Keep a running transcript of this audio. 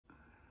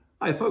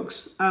Hi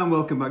folks, and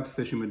welcome back to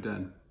Fishing with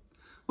Den.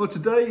 Well,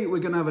 today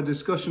we're going to have a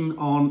discussion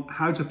on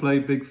how to play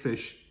big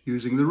fish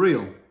using the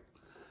reel.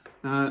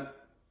 Now,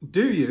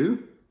 do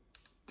you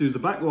do the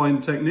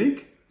backwind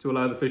technique to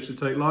allow the fish to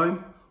take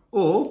line,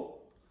 or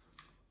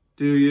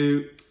do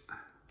you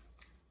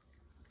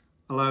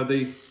allow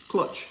the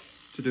clutch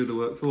to do the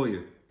work for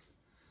you?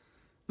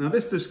 Now,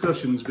 this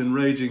discussion's been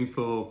raging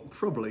for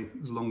probably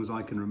as long as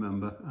I can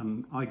remember,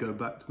 and I go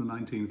back to the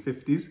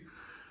 1950s.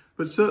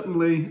 But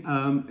certainly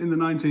in the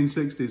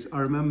 1960s, I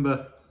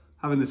remember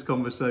having this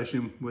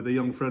conversation with a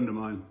young friend of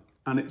mine,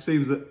 and it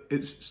seems that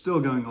it's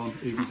still going on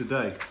even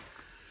today.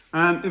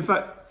 And in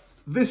fact,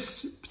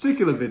 this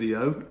particular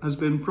video has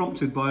been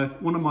prompted by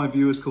one of my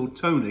viewers called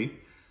Tony,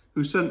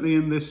 who sent me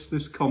in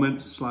this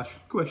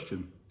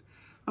comment/question.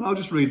 And I'll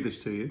just read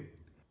this to you.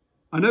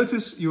 I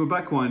notice you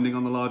were backwinding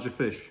on the larger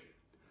fish.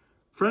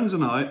 Friends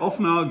and I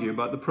often argue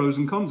about the pros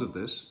and cons of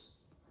this.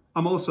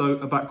 I'm also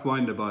a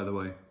backwinder, by the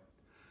way.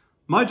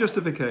 My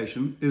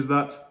justification is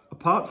that,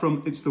 apart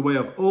from it's the way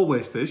I've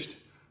always fished,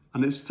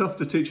 and it's tough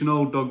to teach an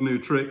old dog new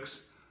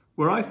tricks,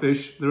 where I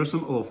fish there are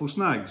some awful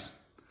snags.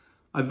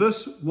 I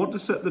thus want to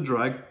set the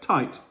drag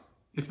tight.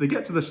 If they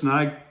get to the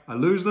snag, I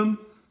lose them,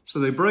 so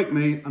they break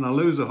me and I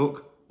lose a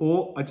hook,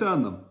 or I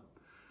turn them.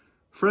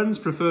 Friends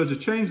prefer to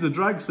change the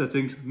drag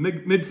settings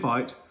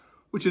mid-fight,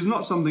 which is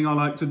not something I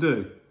like to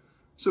do.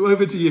 So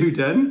over to you,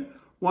 Den.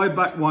 Why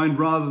backwind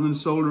rather than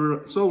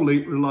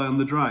solely rely on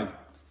the drag?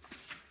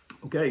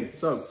 Okay,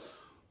 so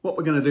what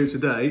we're going to do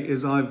today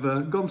is I've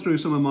gone through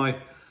some of my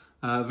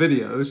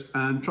videos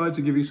and tried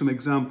to give you some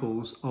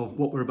examples of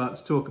what we're about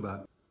to talk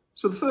about.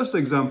 So the first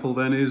example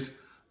then is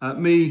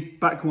me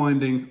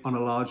backwinding on a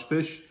large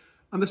fish,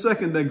 and the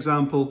second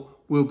example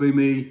will be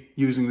me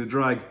using the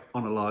drag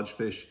on a large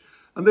fish.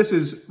 And this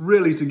is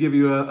really to give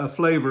you a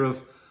flavour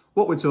of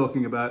what we're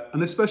talking about,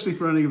 and especially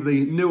for any of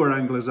the newer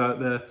anglers out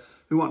there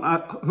who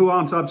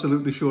aren't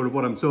absolutely sure of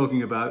what I'm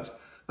talking about.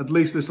 At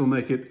least this will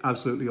make it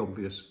absolutely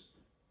obvious.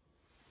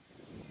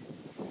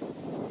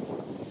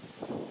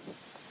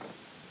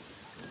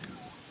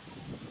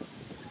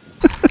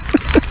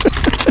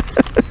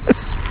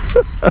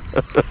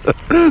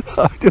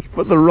 I just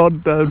put the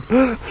rod down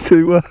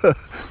to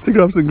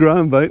grab some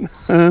ground bait,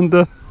 and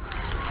the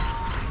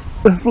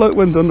float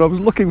went under. I was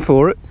looking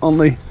for it on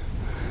the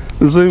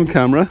zoom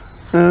camera,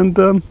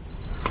 and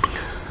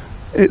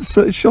it's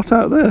shot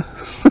out there.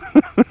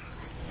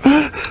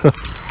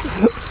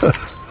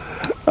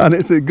 And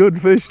it's a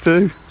good fish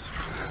too.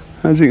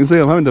 As you can see,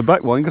 I'm having to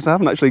backwind because I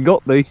haven't actually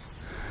got the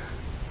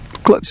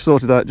clutch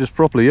sorted out just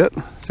properly yet.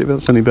 See if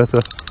that's any better.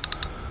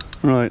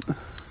 Right.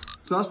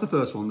 So that's the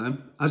first one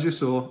then. As you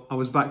saw, I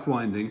was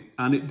backwinding,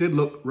 and it did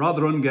look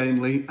rather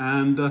ungainly,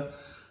 and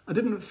I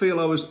didn't feel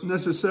I was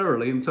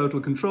necessarily in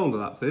total control of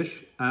that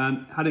fish,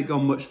 and had it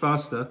gone much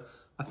faster,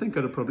 I think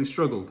I'd have probably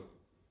struggled.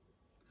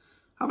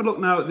 Have a look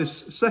now at this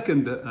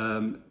second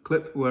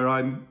clip where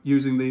I'm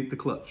using the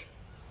clutch.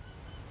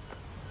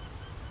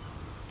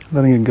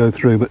 Letting it go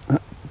through, but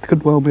it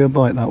could well be a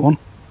bite, that one.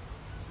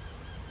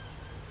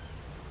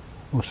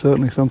 Or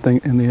certainly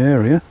something in the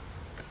area.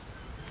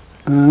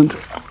 And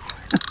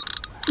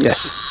yes,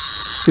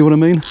 see what I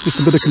mean? Just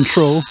a bit of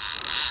control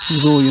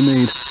is all you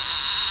need.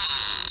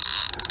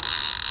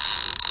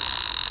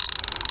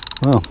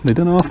 Well, they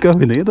don't half go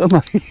in here, don't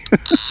they?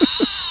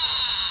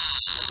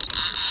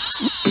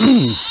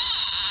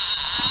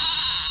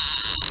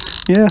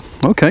 Yeah,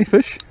 okay,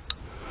 fish.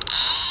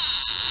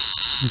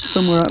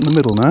 Somewhere out in the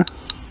middle now.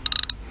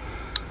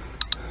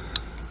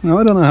 Now,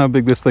 I don't know how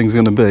big this thing's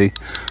going to be,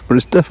 but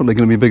it's definitely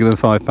going to be bigger than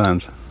 5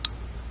 pounds.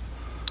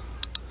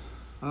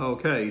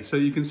 Okay, so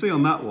you can see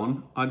on that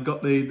one, I'd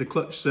got the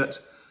clutch set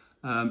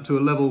to a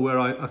level where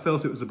I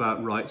felt it was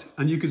about right,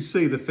 and you could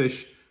see the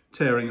fish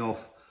tearing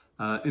off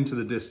into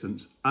the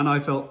distance, and I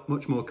felt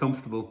much more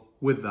comfortable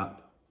with that.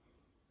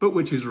 But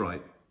which is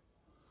right?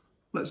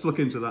 Let's look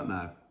into that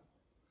now.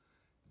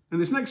 In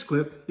this next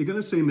clip, you're going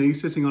to see me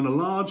sitting on a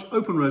large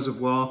open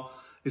reservoir.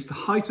 It's the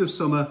height of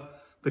summer,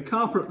 the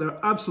carp are at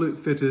their absolute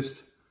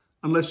fittest,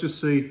 and let's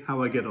just see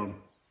how I get on.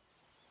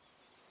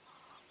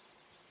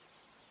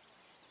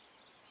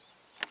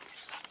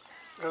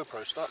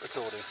 GoPro, start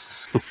recording.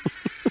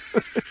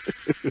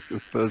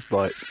 First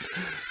bite.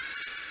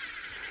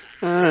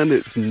 And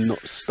it's not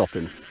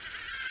stopping.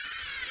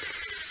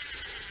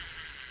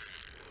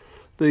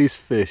 These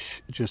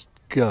fish just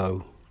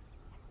go.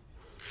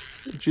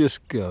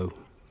 Just go.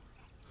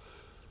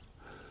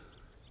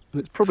 And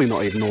it's probably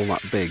not even all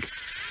that big.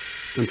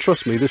 And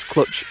trust me, this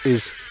clutch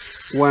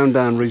is wound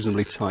down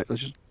reasonably tight.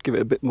 Let's just give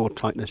it a bit more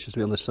tightness just to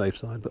be on the safe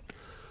side. But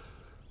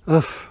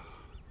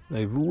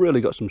they've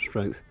really got some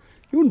strength.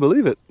 You wouldn't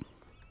believe it.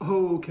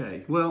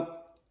 Okay,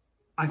 well,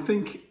 I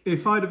think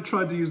if I'd have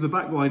tried to use the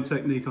backwind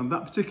technique on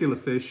that particular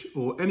fish,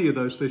 or any of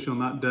those fish on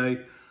that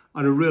day,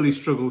 I'd have really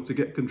struggled to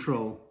get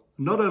control.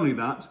 Not only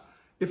that,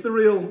 if the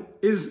reel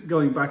is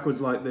going backwards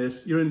like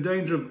this, you're in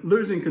danger of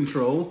losing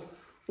control,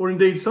 or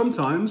indeed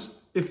sometimes,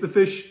 if the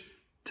fish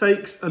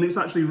takes and it's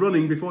actually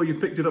running before you've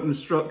picked it up and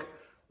struck,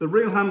 the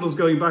reel handle's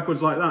going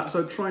backwards like that,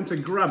 so trying to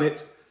grab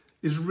it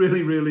is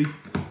really, really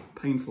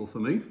painful for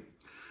me.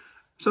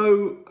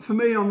 So for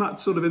me, on that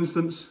sort of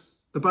instance,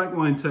 the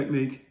backwind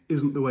technique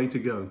isn't the way to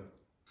go.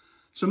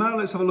 So now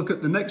let's have a look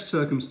at the next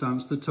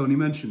circumstance that Tony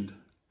mentioned.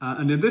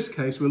 And in this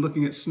case, we're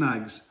looking at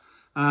snags.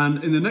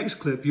 And in the next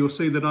clip, you'll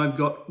see that I've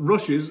got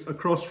rushes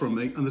across from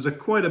me, and there's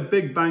quite a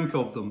big bank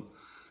of them.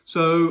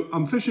 So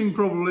I'm fishing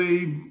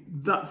probably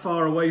that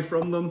far away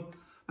from them,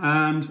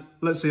 and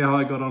let's see how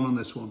I got on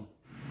this one.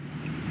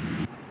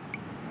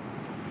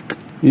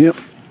 Yep.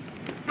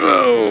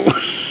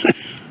 Oh!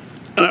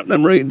 And out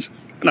them reeds.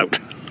 And out.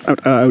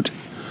 Out, out.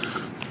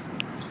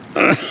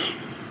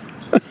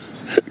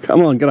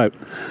 Come on, get out.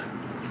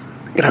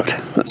 Get out.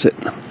 That's it.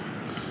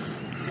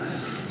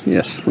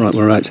 Yes, right,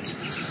 we're out.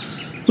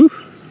 Woo.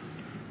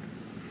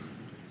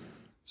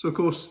 So of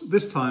course,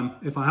 this time,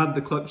 if I had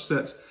the clutch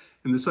set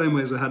in the same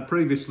way as I had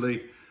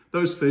previously,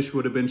 those fish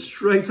would have been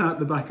straight out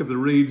the back of the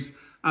reeds,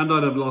 and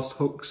I'd have lost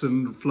hooks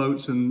and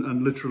floats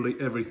and literally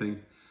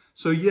everything.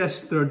 So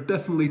yes, there are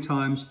definitely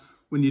times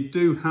when you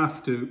do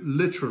have to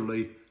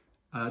literally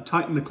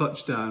tighten the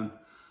clutch down.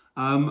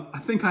 I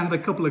think I had a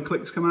couple of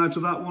clicks come out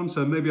of that one,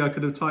 so maybe I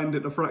could have tightened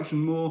it a fraction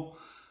more.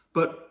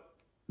 But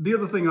the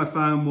other thing I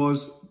found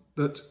was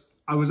that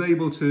I was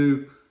able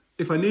to,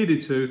 if I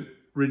needed to,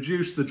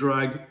 reduce the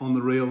drag on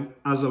the reel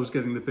as I was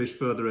getting the fish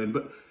further in.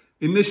 But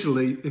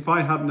initially, if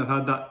I hadn't have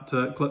had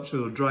that clutch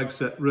or drag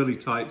set really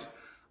tight,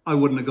 I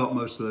wouldn't have got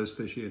most of those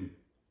fish in.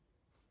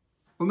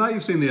 Well, now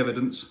you've seen the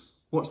evidence,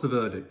 what's the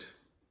verdict?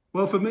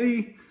 Well, for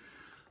me,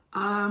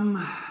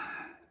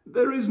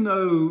 there is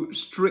no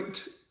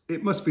strict,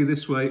 it must be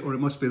this way or it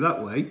must be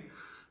that way,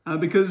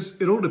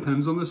 because it all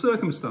depends on the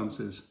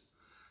circumstances.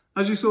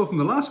 As you saw from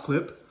the last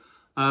clip,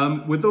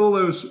 with all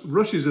those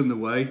rushes in the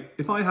way,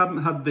 if I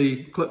hadn't had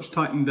the clutch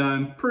tightened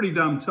down pretty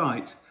damn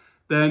tight,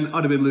 then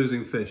I'd have been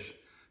losing fish.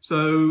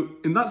 So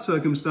in that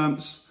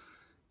circumstance,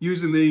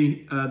 using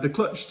the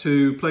clutch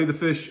to play the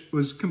fish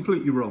was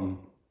completely wrong.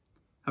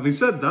 Having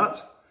said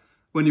that,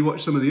 when you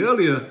watch some of the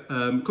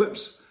earlier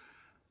clips,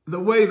 the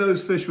way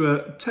those fish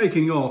were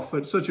taking off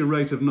at such a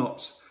rate of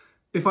knots,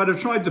 if I'd have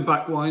tried to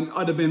backwind,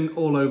 I'd have been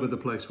all over the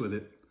place with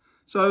it.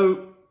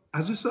 So,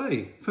 as I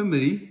say, for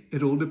me,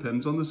 it all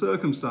depends on the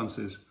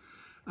circumstances.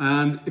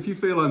 And if you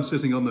feel I'm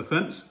sitting on the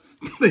fence,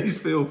 please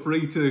feel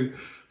free to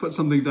put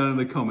something down in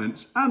the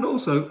comments, and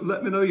also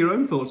let me know your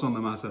own thoughts on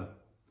the matter.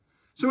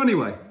 So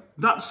anyway,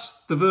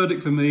 that's the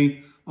verdict for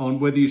me on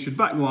whether you should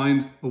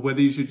backwind or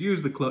whether you should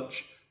use the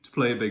clutch to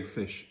play a big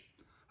fish.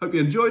 Hope you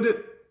enjoyed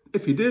it.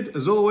 If you did,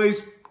 as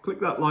always, click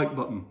that like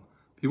button.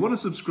 If you want to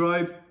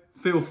subscribe,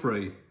 feel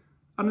free.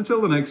 And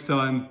until the next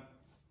time,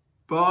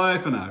 bye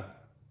for now.